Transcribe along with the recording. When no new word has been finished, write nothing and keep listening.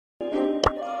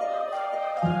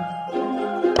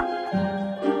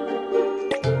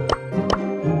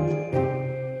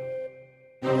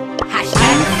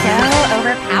Hashtag so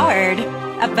overpowered.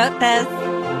 About this.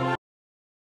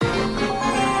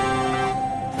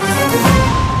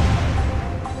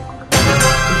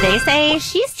 They say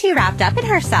she's too wrapped up in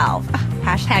herself.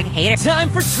 Hashtag hater. Time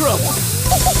for trouble.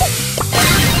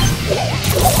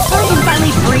 I can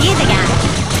finally breathe again.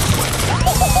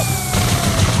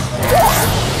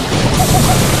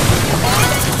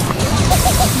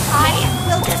 I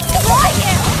will destroy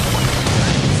you.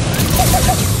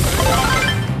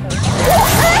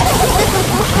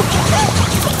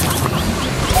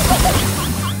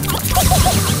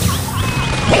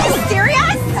 Are you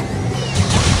serious?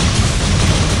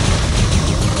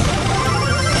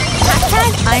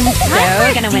 I'm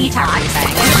so gonna win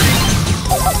everything.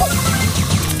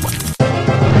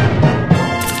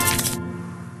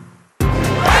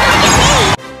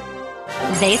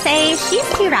 They say she's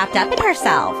too wrapped up in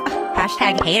herself.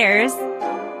 Hashtag haters.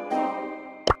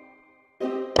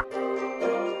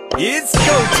 It's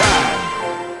go time.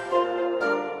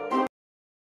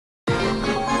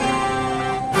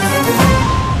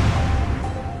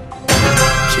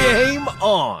 Game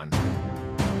on.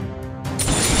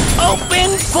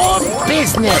 Open for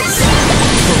business!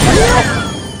 For real?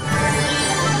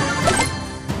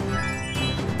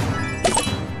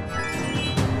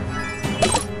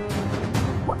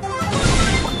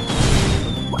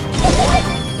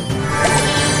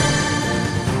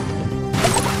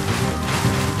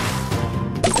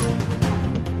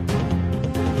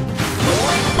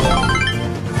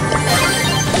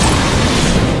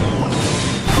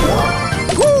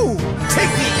 Woo!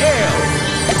 Take the L!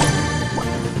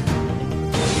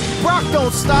 Rock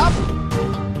don't stop!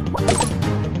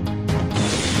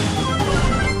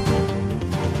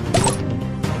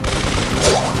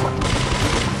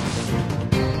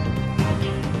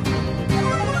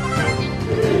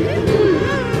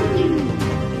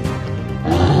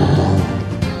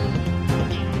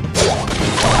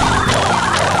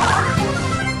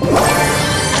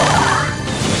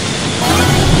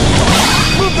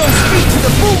 Move those feet to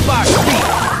the boombox beat!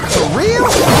 For real?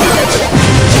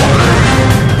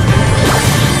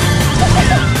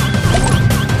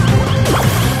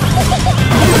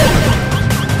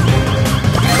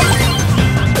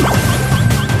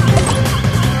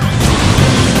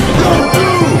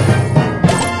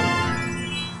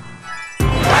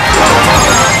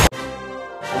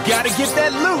 Gotta get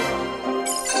that loot!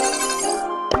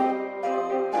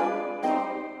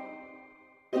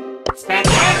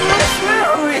 Spectacular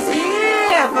Screw is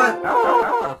here for...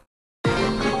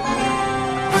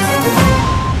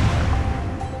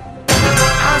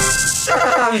 I'll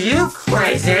show you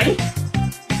crazy!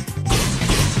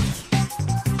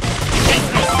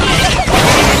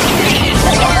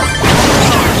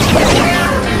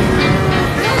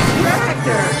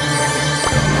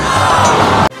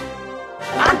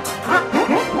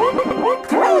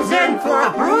 Cruising for a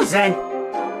bruising!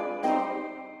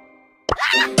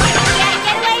 Can't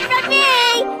get away from me!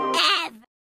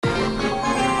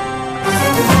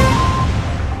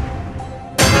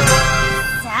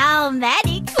 So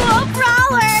many cool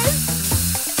brawlers!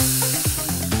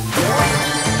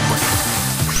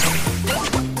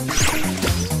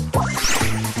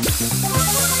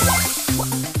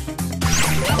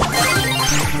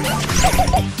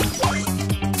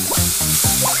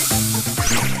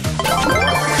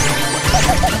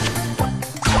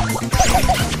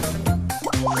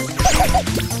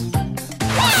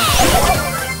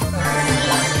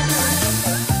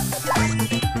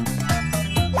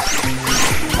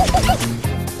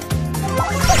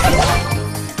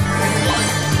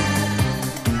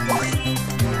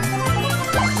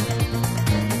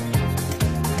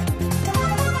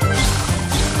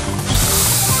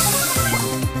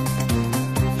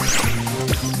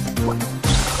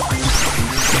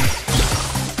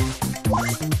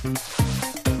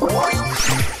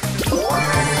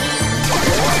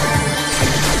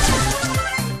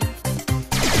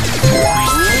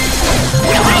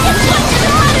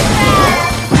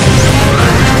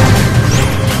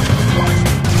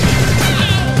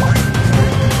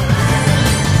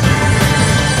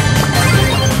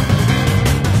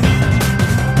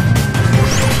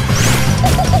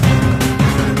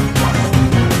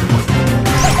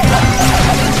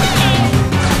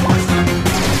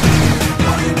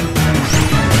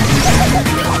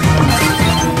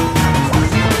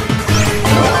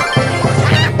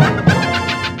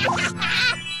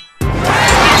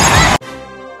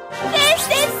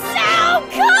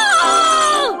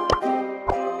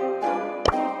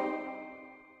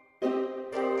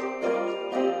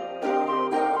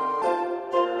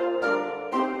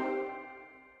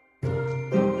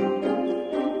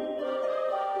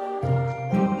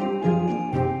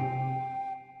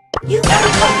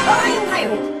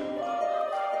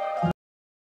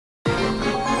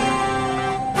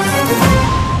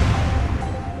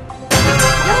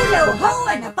 Oh,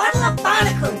 and a bottle of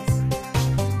barnacles.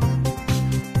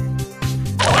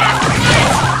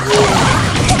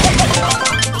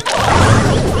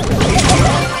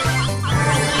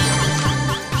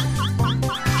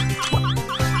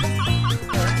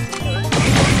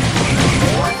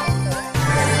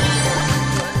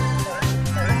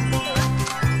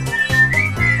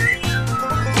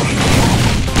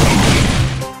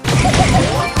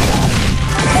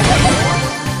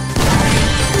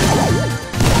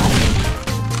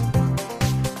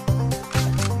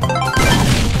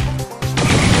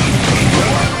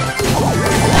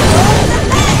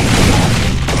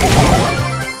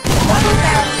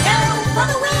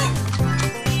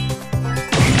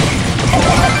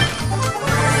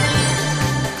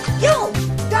 Yo,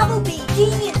 Double B, D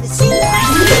in the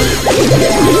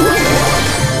sea.